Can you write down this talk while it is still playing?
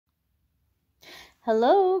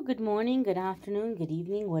Hello, good morning, good afternoon, good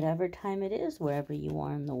evening, whatever time it is, wherever you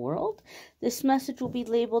are in the world. This message will be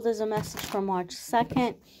labeled as a message for March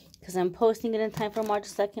 2nd because I'm posting it in time for March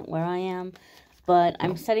 2nd where I am. But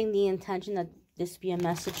I'm setting the intention that this be a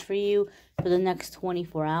message for you for the next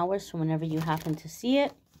 24 hours from whenever you happen to see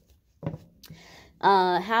it.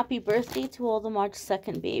 Happy birthday to all the March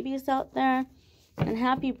 2nd babies out there. And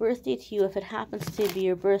happy birthday to you if it happens to be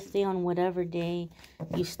your birthday on whatever day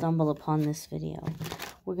you stumble upon this video.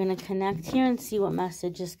 We're going to connect here and see what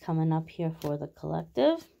message is coming up here for the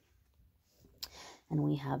collective. And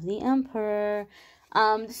we have the Emperor.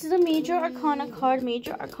 This is a major arcana card.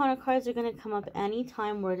 Major arcana cards are going to come up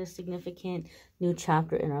anytime we're at a significant new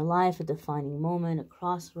chapter in our life, a defining moment, a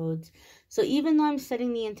crossroads. So even though I'm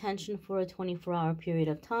setting the intention for a 24-hour period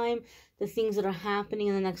of time, the things that are happening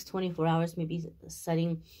in the next 24 hours may be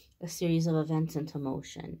setting a series of events into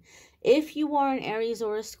motion. If you are an Aries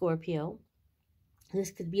or a Scorpio,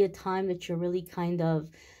 this could be a time that you're really kind of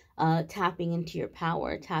tapping into your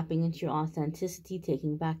power, tapping into your authenticity,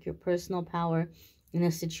 taking back your personal power in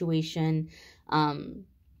a situation.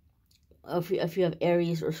 If you have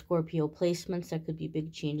Aries or Scorpio placements, there could be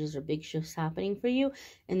big changes or big shifts happening for you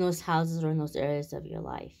in those houses or in those areas of your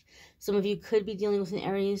life. Some of you could be dealing with an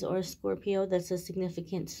Aries or a Scorpio that's a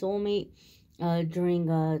significant soulmate during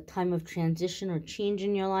a time of transition or change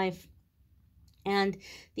in your life. And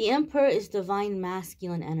the Emperor is divine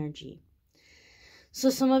masculine energy. So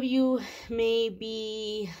some of you may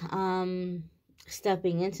be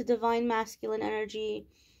stepping into divine masculine energy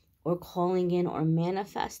or calling in or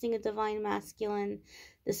manifesting a divine masculine.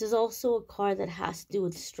 This is also a card that has to do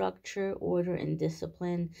with structure, order, and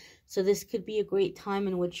discipline. So this could be a great time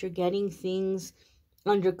in which you're getting things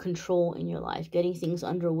under control in your life, getting things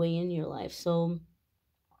underway in your life. So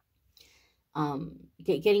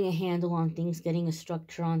getting a handle on things, getting a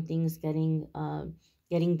structure on things, getting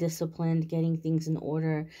disciplined, getting things in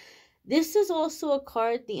order. This is also a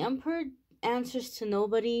card. The Emperor answers to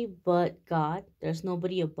nobody but God. There's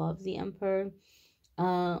nobody above the Emperor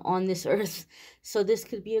on this earth. So this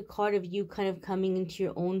could be a card of you kind of coming into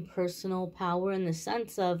your own personal power in the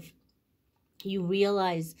sense of you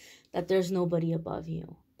realize that there's nobody above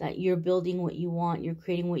you, that you're building what you want, you're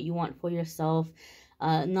creating what you want for yourself,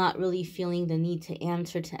 not really feeling the need to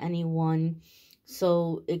answer to anyone.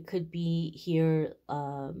 So it could be here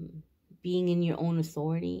being in your own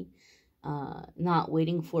authority, not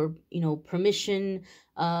waiting for, permission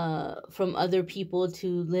from other people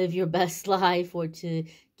to live your best life or to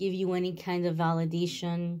give you any kind of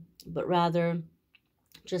validation, but rather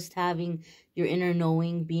just having your inner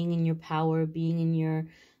knowing, being in your power, being in your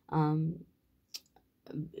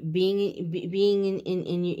being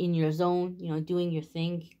in your zone, doing your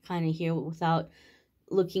thing, kind of here without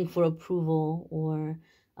looking for approval or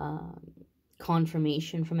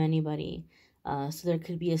confirmation from anybody. So there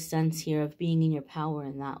could be a sense here of being in your power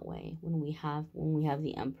in that way when we have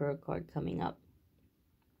the Emperor card coming up.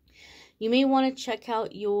 You may want to check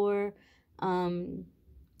out your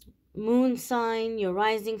moon sign, your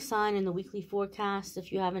rising sign, and the weekly forecast.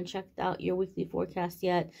 If you haven't checked out your weekly forecast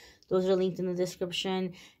yet, those are linked in the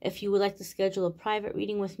description. If you would like to schedule a private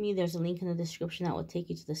reading with me, there's a link in the description that will take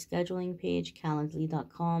you to the scheduling page,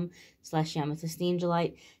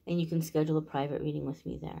 calendly.com/amethystangelite, and you can schedule a private reading with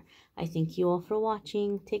me there. I thank you all for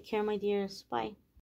watching. Take care, my dears. Bye.